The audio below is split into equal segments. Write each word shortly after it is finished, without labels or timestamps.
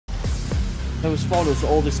There was foreigners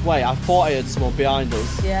all this way. I thought I heard someone behind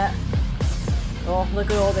us. Yeah. Oh,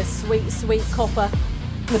 look at all this sweet, sweet copper.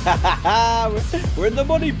 We're in the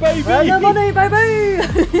money, baby! We're in the money, baby!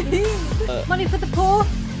 Money for the poor.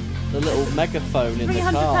 The little megaphone in the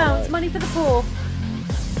car. £300, like. money for the poor.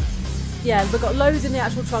 Yeah, we've got loads in the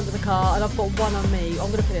actual trunk of the car, and I've got one on me.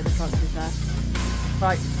 I'm going to put it in the trunk, to be fair.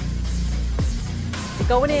 Right. We're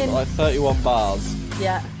going in. Like 31 bars.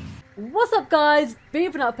 Yeah. What's up, guys?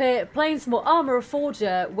 Beeping up here, playing some more Arma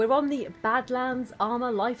Reforger. We're on the Badlands Arma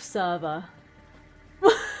Life server.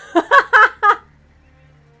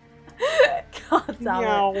 God damn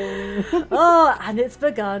it. Oh, and it's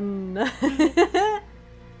begun.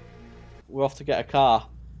 We're off to get a car.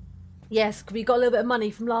 Yes, we got a little bit of money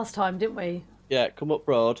from last time, didn't we? Yeah, come up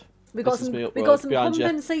road. We got some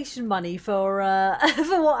compensation money for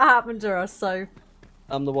for what happened to us. So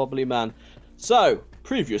I'm the wobbly man. So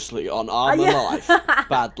previously on Arma Life,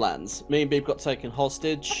 Badlands, me and Beeb got taken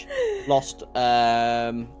hostage. Lost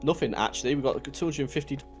nothing actually. We got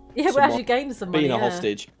 250. Yeah, we actually gained some money. Being a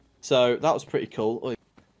hostage, so that was pretty cool.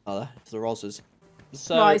 Oh, it's the Rozzers.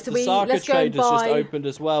 So, right, so the Saga let's go Traders buy... just opened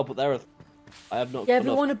as well, but they're I have not. Yeah, we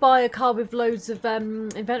want to buy a car with loads of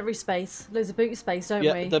inventory space, loads of boot space, don't we?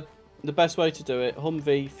 Yeah, the best way to do it,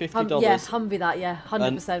 Humvee, $50. Yeah, Humvee that, yeah,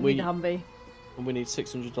 100%. We need a Humvee. And we need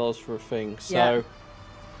 $600 for a thing. So,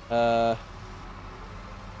 there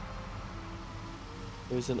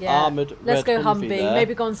was an armoured Let's red go Humvee. there.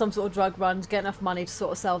 Maybe go on some sort of drug run to get enough money to sort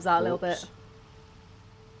ourselves out a little bit.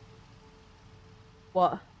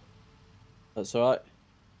 What? That's all right.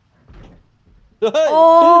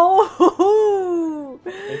 Oh!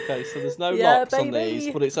 Okay, so there's no locks on these,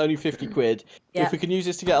 but it's only 50 quid. Yeah. If we can use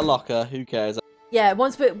this to get a locker, who cares? Yeah,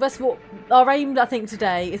 that's what our aim, I think,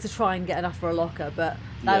 today is to try and get enough for a locker, but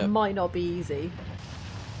that might not be easy.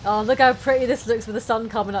 Oh, look how pretty this looks with the sun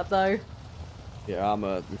coming up, though. Yeah,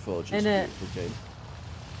 Arma Reforger is a beautiful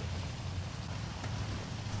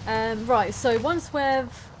game. Right, so once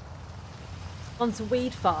we've gone to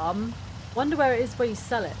Weed Farm, wonder where it is where you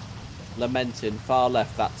sell it. Lamenting, far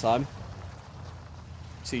left that time.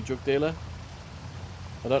 See drug dealer?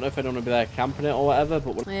 I don't know if anyone will be there camping it or whatever,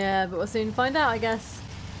 but yeah, but we'll soon find out, I guess.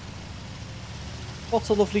 What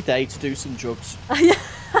a lovely day to do some drugs.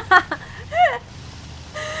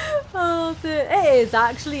 Oh dear. It is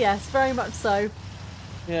actually, yes, very much so.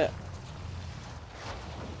 Yeah.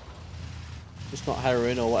 Just not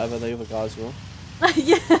heroin or whatever the other guys were.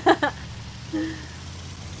 Yeah.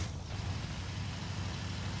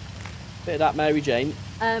 Bit of that Mary Jane.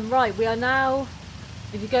 Right, we are now,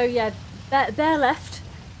 if you go, there left,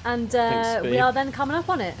 and we are then coming up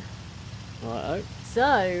on it. Righto.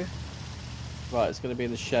 So. Right, it's going to be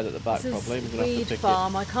in the shed at the back this probably. Is We're going to have to pick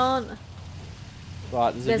farm. I can't.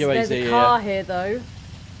 Right, there's a UAZ There's a car here though.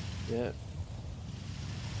 Yeah.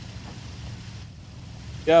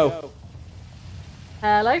 Go.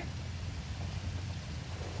 Hello.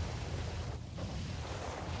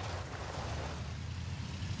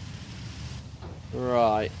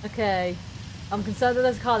 Right. Okay. I'm concerned that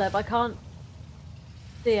there's a car there, but I can't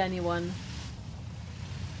see anyone.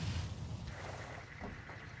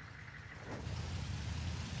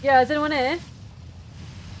 Yeah, is anyone here?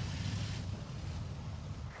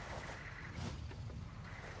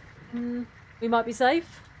 We might be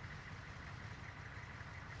safe.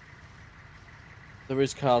 There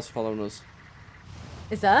is cars following us.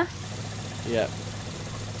 Is there? Yeah.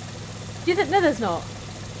 Do you think? No, there's not.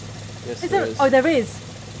 Yes, Is there there? is. Oh, there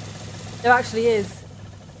is. There actually is.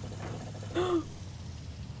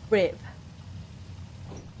 Rip.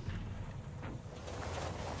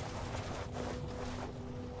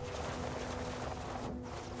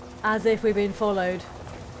 As if we've been followed.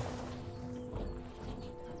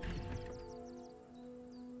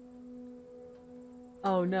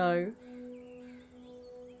 Oh no.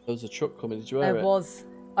 There was a truck coming. Did you hear it? There was.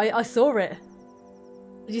 I saw it.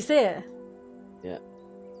 Did you see it? Yeah.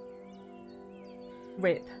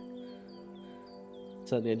 Rip.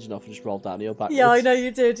 Turned the engine off and just rolled down the hill backwards. Yeah, I know you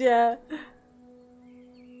did, yeah.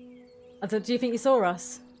 Do you think you saw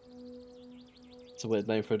us? It's a weird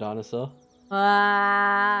name for a dinosaur.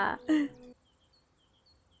 Ah.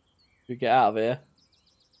 We get out of here.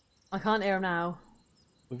 I can't hear him now.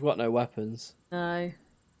 We've got no weapons. No.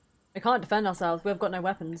 We can't defend ourselves. We've got no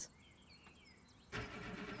weapons.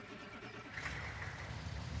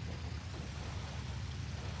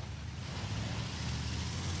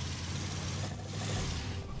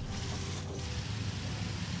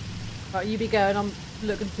 Right, you be going. I'm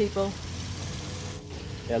looking for people.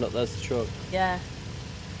 Yeah, look, there's the truck. Yeah.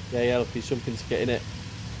 Yeah, look, he's jumping to get in it.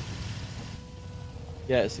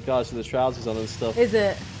 Yeah, it's the guys with the trousers on and stuff. Is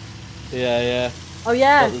it? Yeah. Oh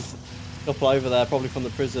yeah. There's a couple over there, probably from the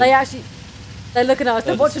prison. They're looking at us.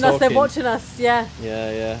 They're watching us. They're watching us. Yeah.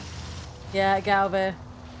 Yeah. Yeah, get out of here.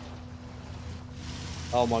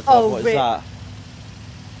 Oh my god, what is that?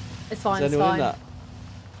 It's fine, is anyone in that?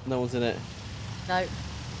 No one's in it. No.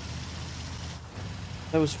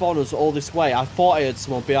 There was following us all this way. I thought I heard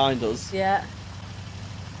someone behind us. Yeah.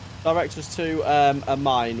 Direct us to a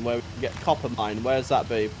mine where we can get copper mine. Where's that,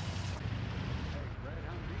 babe?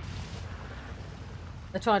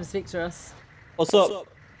 They're trying to speak to us. What's up?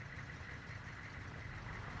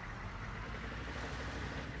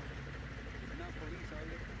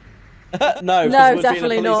 No,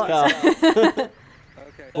 definitely not.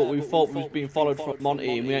 But we thought we was being followed from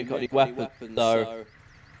Monty and we ain't got any weapons, so...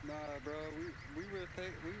 Nah, bro, we were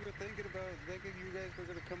thinking you guys were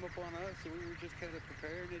gonna come up on us, so we were just kind of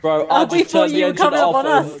preparing. Bro, I just turned the engine off on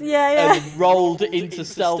us. Yeah. And rolled into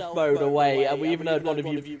stealth mode away, and we even heard one of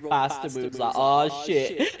you passed and we was like, oh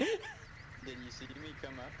shit. Did you see me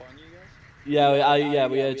come up on you guys? Yeah,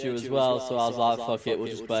 we heard you as well, so I was like, fuck it, we'll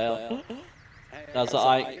just bail. I was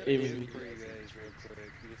like,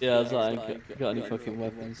 I was like, I ain't got any fucking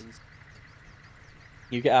weapons.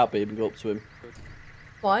 You get out, babe, and go up to him.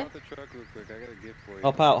 Why? Hop the truck real quick. I got a gift for you.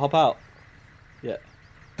 Hop out. Yeah.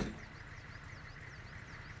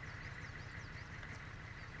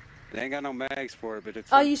 They ain't got no mags for it, but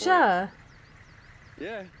it's. Are you sure?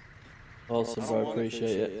 Yeah. Awesome, bro.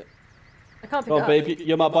 Appreciate it. I can't pick Oh, it up. babe,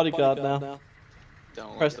 you're my bodyguard now.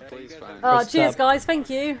 Don't Press the police find Oh, press cheers, tab. guys. Thank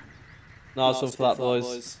you. Nice one for that,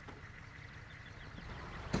 boys.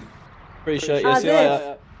 Appreciate you. As See you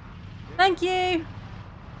later. Thank you.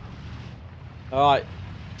 Alright,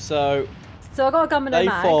 so So I got a gun with no they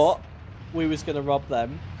mags. thought we was going to rob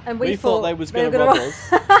them. And we thought they was going to rob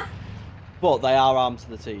us. But they are armed to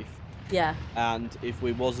the teeth. Yeah. And if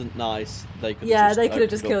we wasn't nice, they could Yeah, they could have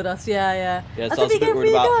just killed us. Yeah. Yeah, That's so I was if a bit you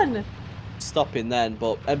worried get about gun. stopping then,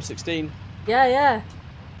 but M16. Yeah.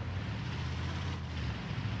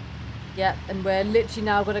 Yep, and we're literally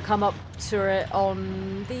now going to come up to it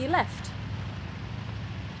on the left.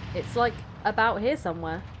 It's like about here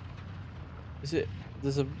somewhere. Is it?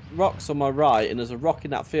 There's a rocks on my right, and there's a rock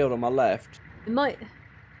in that field on my left. It might...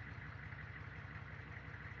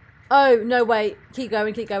 Oh, no, wait. Keep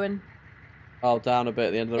going. Oh, down a bit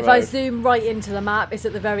at the end of the If road. I zoom right into the map, it's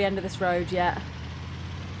at the very end of this road, yeah.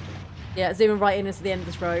 Yeah, zooming right in into the end of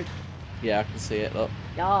this road. Yeah, I can see it, look.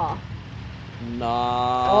 Yeah.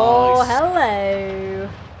 Nice. Oh, hello.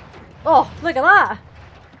 Oh, look at that.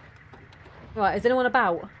 Right, is anyone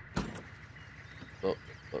about? Look,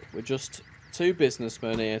 we're just two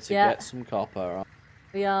businessmen here to get some copper. Right?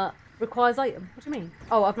 We are... Requires item. What do you mean?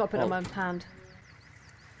 Oh, I've not put it on my hand.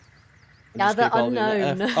 Gather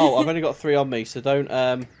unknown. Oh, I've only got 3 on me, so don't...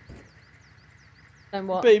 Then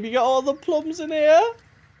what? Babe, you got all the plums in here?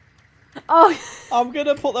 Oh! I'm going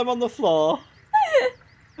to put them on the floor.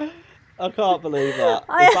 I can't believe that.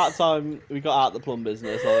 It's that time we got out the plum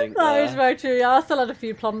business, I think. That is very true. Yeah, I still had a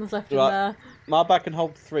few plums left in there. My bag can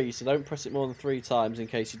hold 3, so don't press it more than 3 times in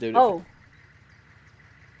case you do it. Oh.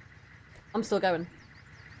 I'm still going.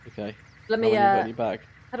 Okay. Let me, You've got your bag.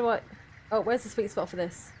 How do I... Oh, where's the sweet spot for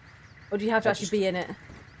this? Or do you have to actually be in it?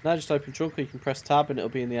 No, just open trunk, or you can press tab and it'll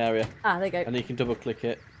be in the area. Ah, there you go. And you can double click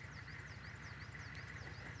it.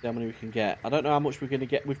 See how many we can get. I don't know how much we're going to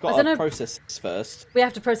get. We've got to process this first. We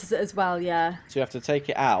have to process it as well, yeah. So you have to take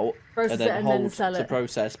it out, process and then it and hold then sell to it.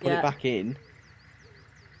 process, put it back in.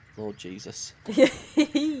 Lord Jesus.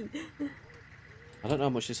 I don't know how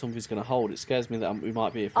much this Humvee's going to hold. It scares me that we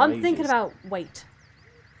might be here for ages. thinking about weight.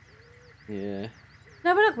 Yeah.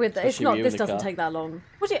 No, but look, with that. It's Especially not. with This you in the doesn't car. take that long.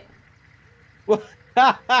 Would you?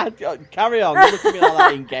 Carry on. Don't look at me like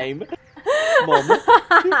that in game,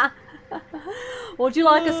 Mum. Would you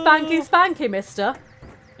like a spanky, mister?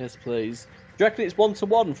 Yes, please. Do you reckon it's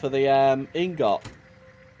 1-to-1 for the ingot?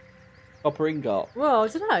 Copper ingot? Well, I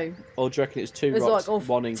don't know. Or do you reckon it's 2 It's rocks, like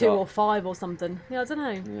 1 ingot? 2 or 5 or something. Yeah, I don't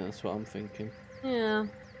know. Yeah, that's what I'm thinking. Yeah.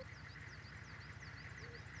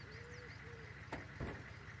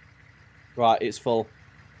 Right, it's full.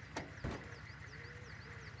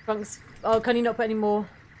 Trunks. Oh, can you not put any more?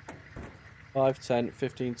 5, 10,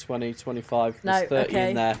 15, 20, 25. No, There's 30 okay.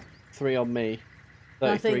 in there. 3 on me.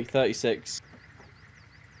 33, 36.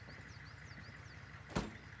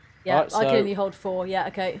 Yeah, Right, I can so- only hold 4. Yeah,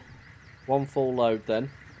 okay. 1 full load then.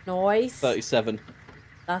 Nice. 37.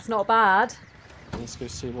 That's not bad. Let's go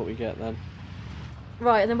see what we get then.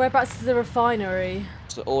 Right, and then whereabouts is the refinery?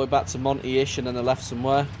 So all the way back to Monty-ish and then the left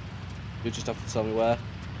somewhere. You just have to tell me where.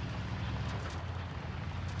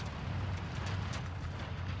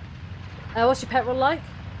 What's your petrol like?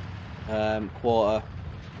 Quarter.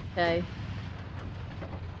 Okay.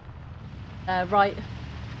 Right.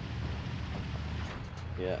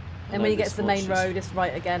 Yeah. And when you get to the main road, it's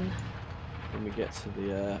right again. When we get to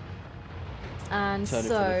the and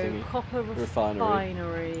so copper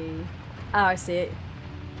refinery. Oh, I see it.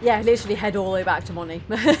 Yeah, literally head all the way back to Monty.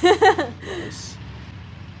 Nice.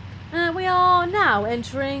 We are now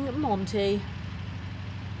entering Monty.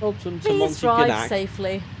 Welcome to Please Monty drive Gnac.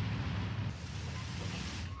 safely.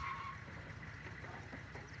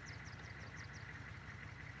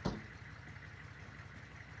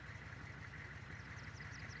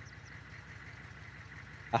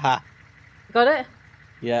 Aha. Got it?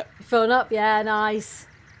 Yeah. You filling up? Yeah, nice.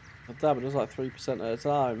 Oh, damn, it does like 3% at a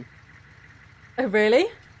time. Oh, really?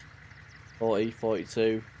 40,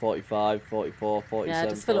 42, 45, 44, 47. Yeah,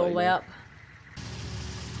 just fill it all the way up.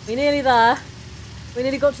 We're nearly there. We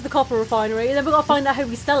nearly got to the copper refinery, and then we've got to find out who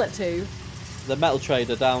we sell it to. The metal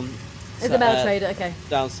trader down... Is the metal trader? Okay.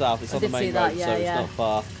 Down south. It's on the main road, so it's not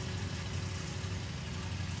far.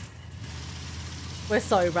 We're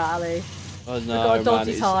so rattly. Oh no, We've got a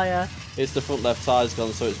dodgy tyre. It's the front left tyre's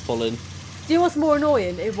gone, so it's pulling. Do you know what's more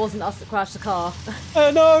annoying? It wasn't us that crashed the car. Oh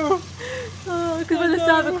no! Because when the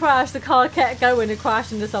server crashed, the car kept going and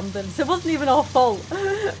crashed into something. So it wasn't even our fault.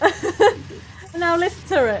 And now listen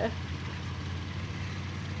to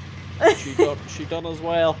it. She done as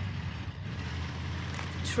well.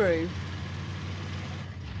 True.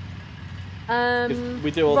 We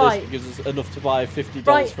do all this because it's enough to buy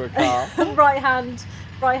 $50 for a car.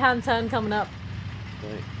 right hand turn coming up.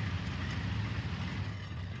 Right.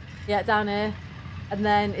 Yeah, down here. And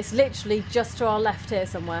then it's literally just to our left here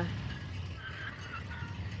somewhere.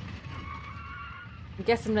 I'm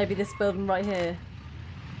guessing maybe this building right here.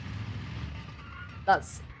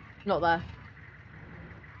 That's not there.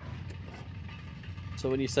 So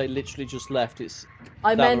when you say literally just left, it's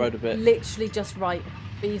I down meant the road a bit. Literally just right.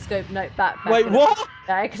 B-scope, no, back. Wait, what?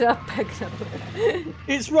 Back it up.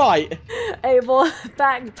 It's right. Hey, more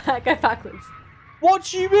back, go backwards. What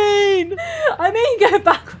do you mean? I mean go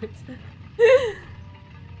backwards.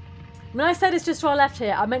 When I said it's just to our left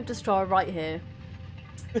here, I meant just to our right here.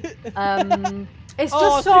 It's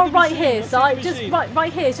just to our right here, so I just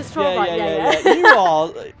right here is just to our right. Yeah. You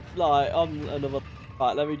are like on another.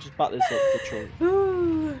 Right, let me just back this up for the trunk.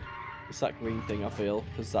 Ooh. It's that green thing, I feel,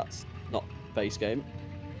 because that's not base game.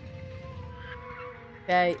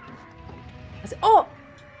 Okay. Oh!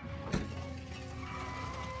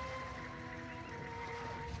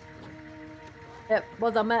 Yep,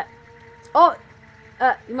 well done, mate. Oh!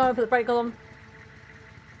 You might want to put the brake on.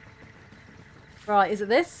 Right, is it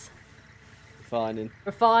this? Refining.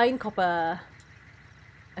 Refine copper.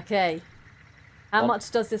 Okay. How much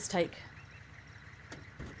does this take?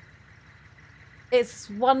 It's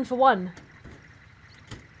 1 for 1.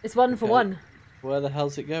 It's one for one. Where the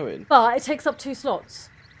hell's it going? But it takes up 2 slots.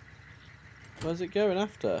 Where's it going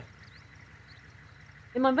after?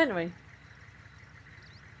 In my inventory.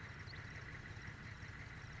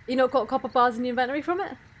 You not got copper bars in your inventory from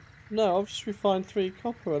it? No, I've just refined 3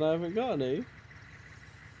 copper and I haven't got any.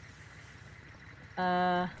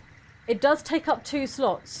 It does take up 2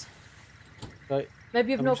 slots. Right.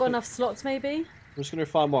 Maybe you've not got enough slots, maybe? I'm just going to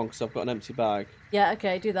refine 1 because I've got an empty bag. Yeah,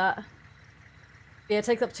 okay, do that. Yeah, it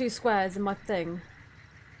takes up 2 squares in my thing.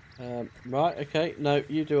 Right, okay. No,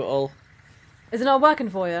 you do it all. Is it not working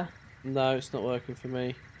for you? No, it's not working for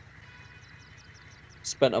me.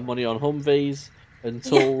 Spent our money on Humvees and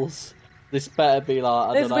tools. Yeah. This better be like,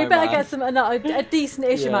 I don't know, we better get some a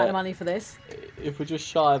decent-ish amount of money for this. If we're just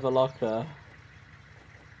shy of a locker.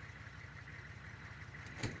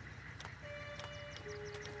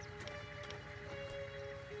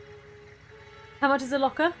 How much is a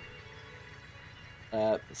locker?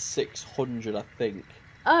 600, I think.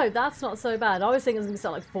 Oh, that's not so bad. I was thinking it was going to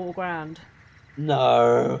start like 4 grand.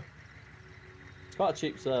 No. It's quite a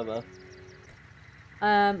cheap server.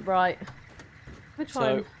 Right. Which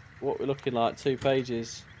one? So, what we're looking like, 2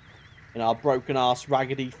 pages. In our broken ass,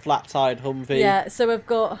 raggedy, flat-tired Humvee. Yeah, so we've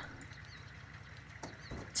got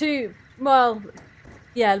 2, well,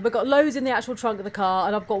 yeah, we've got loads in the actual trunk of the car,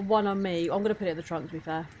 and I've got 1 on me. I'm going to put it in the trunk, to be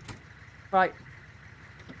fair. Right.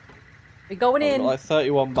 We're going in. Like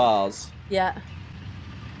 31 bars. Yeah.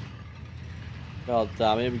 God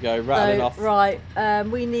damn, here we go, rattling off. Right,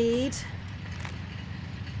 we need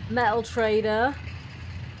metal trader.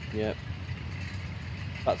 Yep.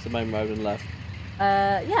 That's the main road and left.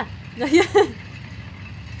 Yeah. And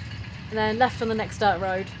then left on the next dirt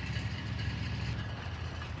road.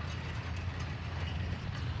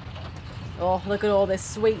 Oh, look at all this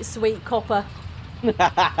sweet, sweet copper.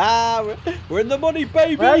 We're in the money,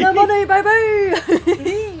 baby! We're in the money, baby!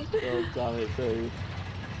 God damn it, dude.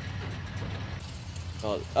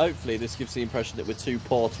 God, hopefully this gives the impression that we're too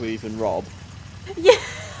poor to even rob. Yeah.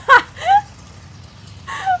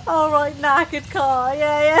 All right, knackered car.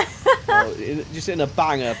 Yeah. Just in a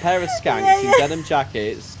banger, pair of skanks Yeah. in denim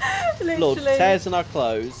jackets. Blood, tears in our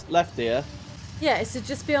clothes. Left ear. Yeah, it should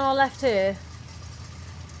just be on our left here.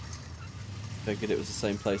 Figured it was the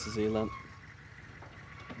same place as Elan.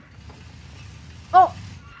 Oh!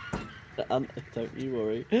 Don't you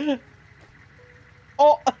worry.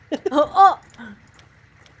 Oh! Oh!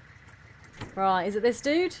 Right, is it this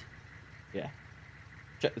dude? Yeah.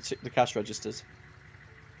 Check the cash registers.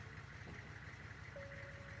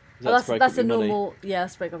 That's a normal... Money? Yeah,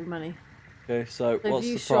 that's break up your money. Okay, so what's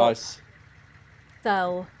the price?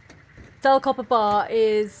 Sell copper bar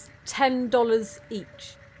is $10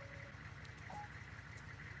 each.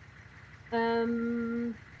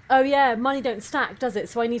 Oh yeah, money don't stack, does it?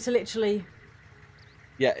 So I need to literally...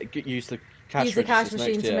 Yeah, use the cash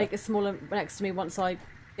machine to make it smaller next to me once I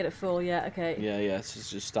get it full. Yeah, okay. Yeah, so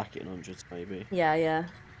just stack it in hundreds maybe. Yeah.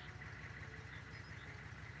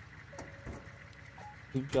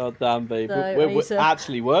 God damn, baby. So we're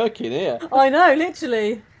actually working here. I know,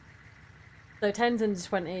 literally. So 10s into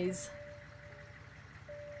 20s.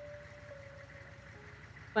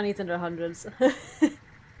 20s into 100s.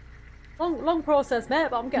 long process, mate,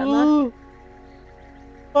 but I'm getting there.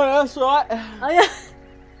 Oh, that's right. Oh, yeah.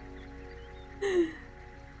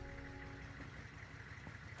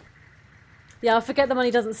 Yeah, I forget the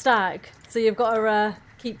money doesn't stack, so you've got to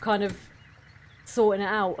keep kind of sorting it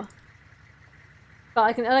out. But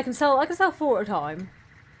I can sell 4 at a time.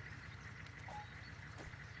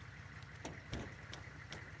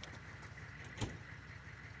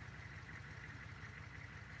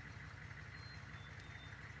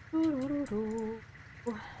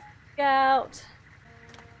 Get out.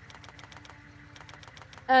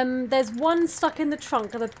 There's one stuck in the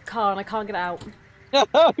trunk of the car and I can't get it out.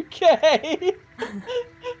 Okay.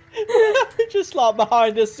 Just like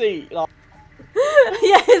behind the seat. Like...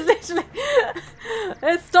 Yeah, it's literally...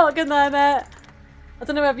 It's stuck in there, mate. I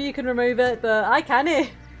don't know whether you can remove it, but I can here.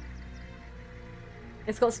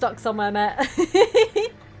 It's got stuck somewhere, mate.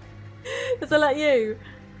 Does it let you?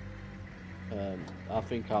 I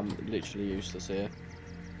think I'm literally useless here.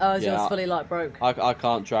 Oh, yours fully like broke. I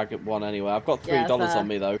can't drag it one anyway. I've got $3 on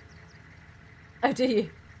me though. Oh, do you?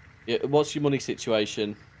 Yeah, what's your money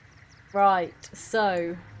situation? Right,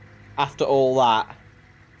 so... After all that...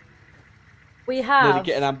 We have... Nearly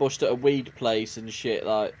getting ambushed at a weed place and shit,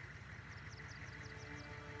 like...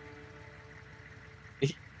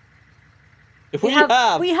 We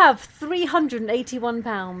have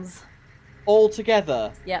 £381. All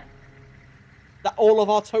together? Yep. That all of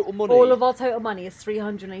our total money? All of our total money is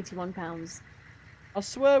 £381. I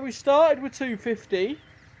swear we started with $250.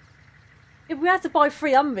 If we had to buy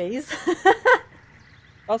 3 Humvees.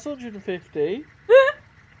 That's $150.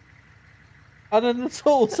 And then the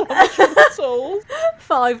tools. How much are the tools?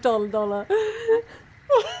 $5.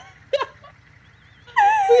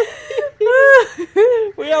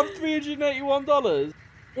 We have $381.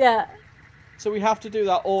 Yeah. So we have to do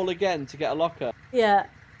that all again to get a locker. Yeah.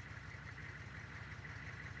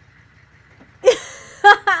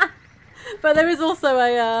 But there is also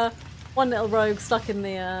a one little rogue stuck in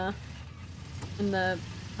the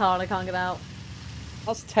car and I can't get out.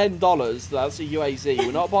 That's $10. That's a UAZ.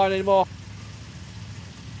 We're not buying any more.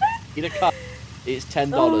 In a car, it's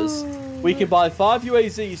 $10. Oh. We can buy 5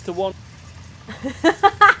 UAZs to 1.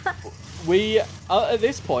 We at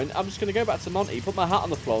this point, I'm just going to go back to Monty, put my hat on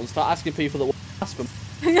the floor, and start asking people that want to ask them.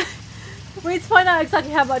 We need to find out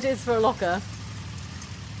exactly how much it is for a locker.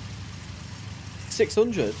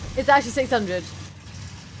 600. It's actually 600.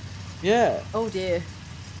 Yeah. Oh dear.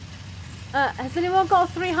 Has anyone got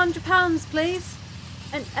 £300, please?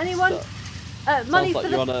 And anyone? Money like for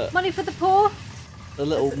the money for the poor. A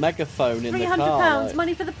little megaphone in the car. £300, like...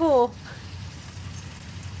 money for the poor.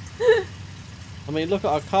 I mean, look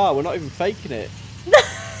at our car. We're not even faking it.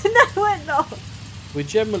 No, we're not. We're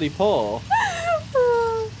generally poor.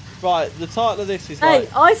 Right, the title of this is Hey,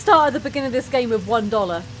 like... I started at the beginning of this game with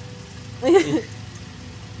 $1.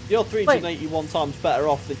 You're 381 times better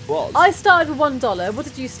off than you was. I started with $1. What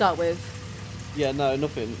did you start with? Yeah, no,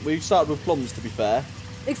 nothing. We started with plums, to be fair.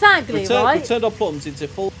 Exactly, right? We turned our plums into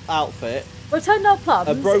full outfit. We turned our plums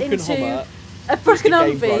a broken into Hummer, a broken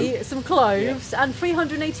Humvee, Humvee, some clothes, and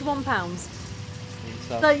 £381.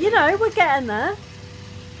 So, you know, we're getting there.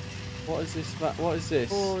 What is this? What is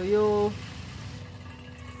this? Oh, you're...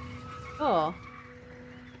 Oh.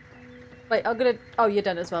 Wait, I'm gonna... Oh, you're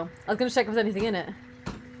done as well. I was gonna check if there's anything in it.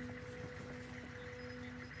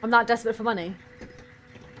 I'm not desperate for money.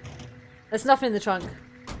 There's nothing in the trunk.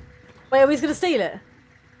 Wait, are we just gonna steal it?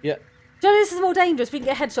 Yeah. Johnny, this is more dangerous. We can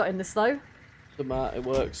get a headshot in this though. Doesn't matter. It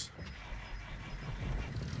works.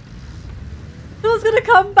 Someone's gonna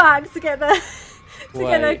come back to get their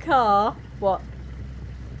get their car. What?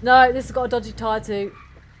 No, this has got a dodgy tyre too.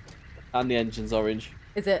 And the engine's orange.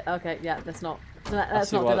 Is it? Okay, yeah. Let's not do that. I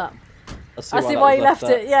see why you left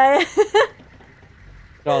it. Yeah.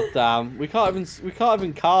 God damn. We can't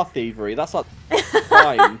even car thievery. That's like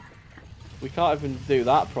crime. We can't even do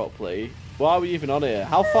that properly. Why are we even on here?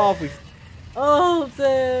 How far have we Oh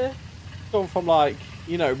dear. gone from, like,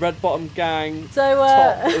 you know, Red Bottom Gang, So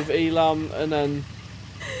top of Elam, and then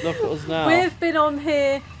look at us now. we've been on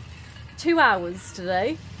here 2 hours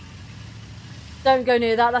today. Don't go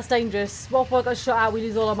near that. That's dangerous. What if I got shot out? We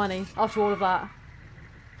lose all our money after all of that.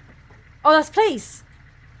 Oh, that's police.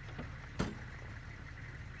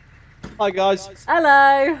 Hi guys.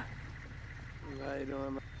 Hello. How you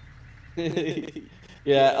doing?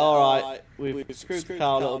 Yeah, alright. We've screwed the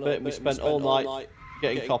car a little bit and we spent all night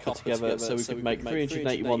getting copper together so we could make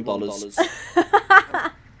 $381.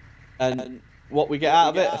 And what we get out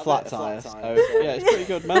of it? A flat tyre. So, yeah, it's pretty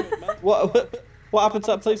good, man. What happened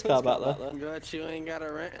to that police car back there? But you ain't got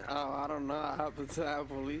a wrench. Oh, I don't know. I happen to have a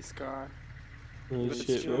police car. Oh, But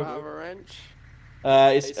shit, you bro. have a wrench?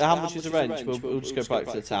 How much is a wrench? We'll just go back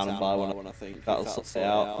to the town and buy one, I think. That'll sort it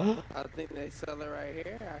out. I think they sell it right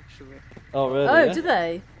here, actually. Oh, really? Oh, Yeah? do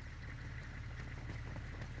they?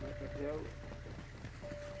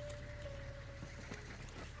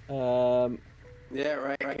 Yeah,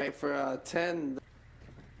 right for 10.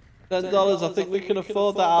 $10. I think we can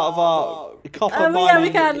afford that out of our copper Yeah, mining we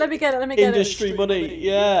can. Let me get it. industry money.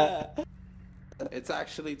 Yeah. It's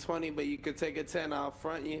actually 20, but you could take a 10. I'll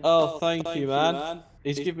front you. Oh, thank you, man.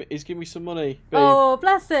 He's giving me some money. Babe. Oh,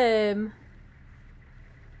 bless him.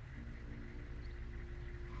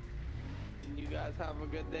 You guys have a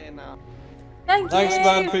good day now. Thanks, Thanks,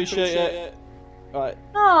 man. Appreciate it. Right.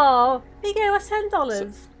 Oh, he gave us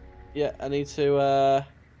 $10. Yeah, I need to.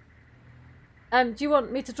 Do you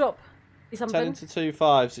want me to drop you 10 something? into 2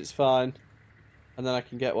 5s. It's fine, and then I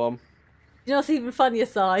can get one. You know what's even funnier,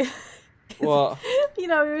 Si? What? You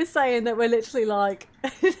know, we were saying that we're literally like,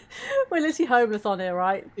 we're literally homeless on here,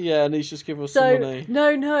 right? Yeah, and he's just giving us some money.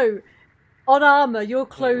 No. On Arma, your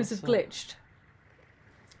clothes have glitched.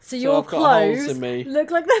 So your I've got holes clothes in me. look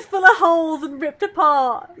like they're full of holes and ripped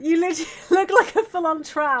apart. You literally look like a full-on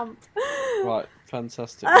tramp. Right,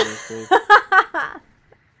 fantastic.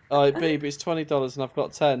 Alright, Beeb, it's $20 and I've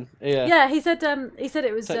got 10. Here. Yeah, he said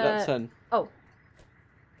it was. Take that 10. Oh.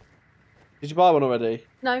 Did you buy one already?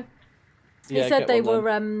 No. He Yeah, said get they one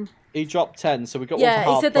were. then. He dropped 10, so we got one for half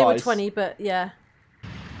Yeah, he said they were price. 20, but yeah.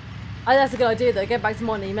 That's a good idea though. Get back to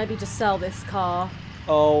money. Maybe just sell this car.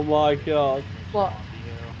 Oh my god. What?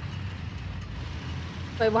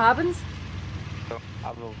 Wait, what happens?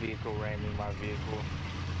 A little vehicle ramming my vehicle.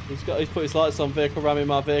 He's put his lights on, vehicle ramming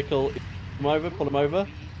my vehicle. Pull him over.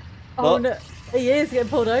 Oh Look. no, he is getting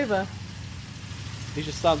pulled over. He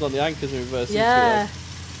just stands on the anchors and reverses Yeah. into it.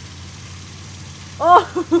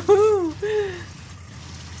 Oh.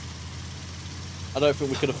 I don't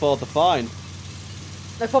think we could afford the fine.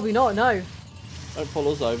 No, probably not. No. Don't pull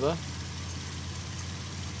us over.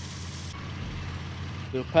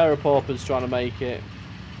 There's a pair of paupers trying to make it.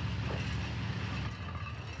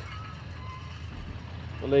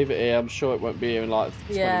 We'll leave it here. I'm sure it won't be here in like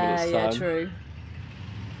 20 minutes time. Yeah, true.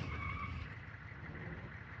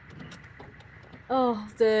 Oh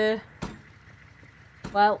dear.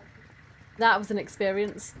 Well, that was an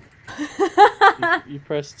experience. You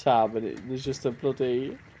press tab and there's just a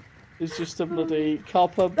bloody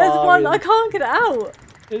copper bar. There's one. I can't get it out.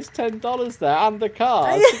 There's $10 there and the car.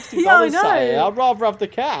 $60 Yeah, I sat here. know. I'd rather have the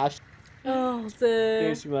cash. Oh dear.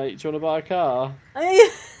 Excuse me, mate. Do you want to buy a car?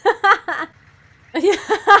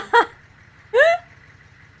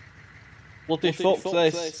 Bloody fuck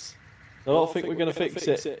this. I don't think we're going to fix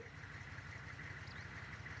it.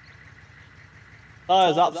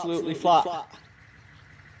 Tyre's absolutely flat.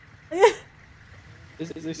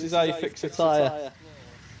 This is how you fix a tyre.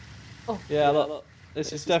 Oh. Yeah, look.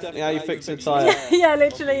 This is definitely how you fix a tyre. Yeah,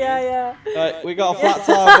 literally, yeah. Right, we got a flat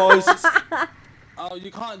tyre, boys. Oh,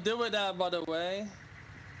 you can't do it there, by the way.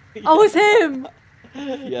 Oh, it's him.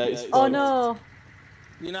 Yeah, it's Oh fucked. no.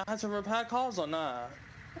 You know how to repair cars or not?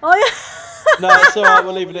 Oh yeah. No, it's alright,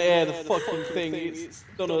 we're leaving it here. The fucking thing, it's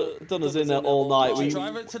done us in there all night. We...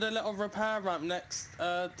 Drive it to the little repair ramp next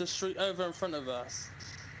the street over in front of us.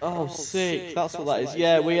 Oh, sick. That's what that is.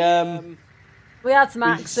 Yeah, we We had some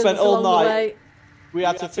accidents spent all along the night- way. we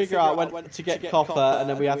had to figure out when to get copper, and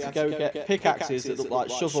then we had to go get pickaxes that looked like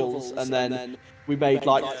shovels, and then we made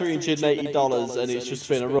like $380, and it's just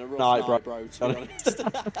been a rough night, bro.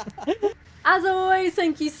 As always,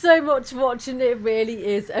 thank you so much for watching. It really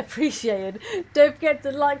is appreciated. Don't forget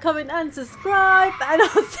to like, comment, and subscribe, and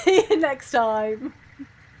I'll see you next time.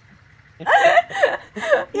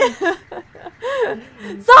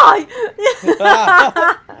 Sigh!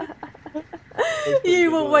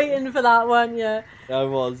 You were waiting for that one, yeah. I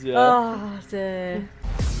was, yeah. Oh dear.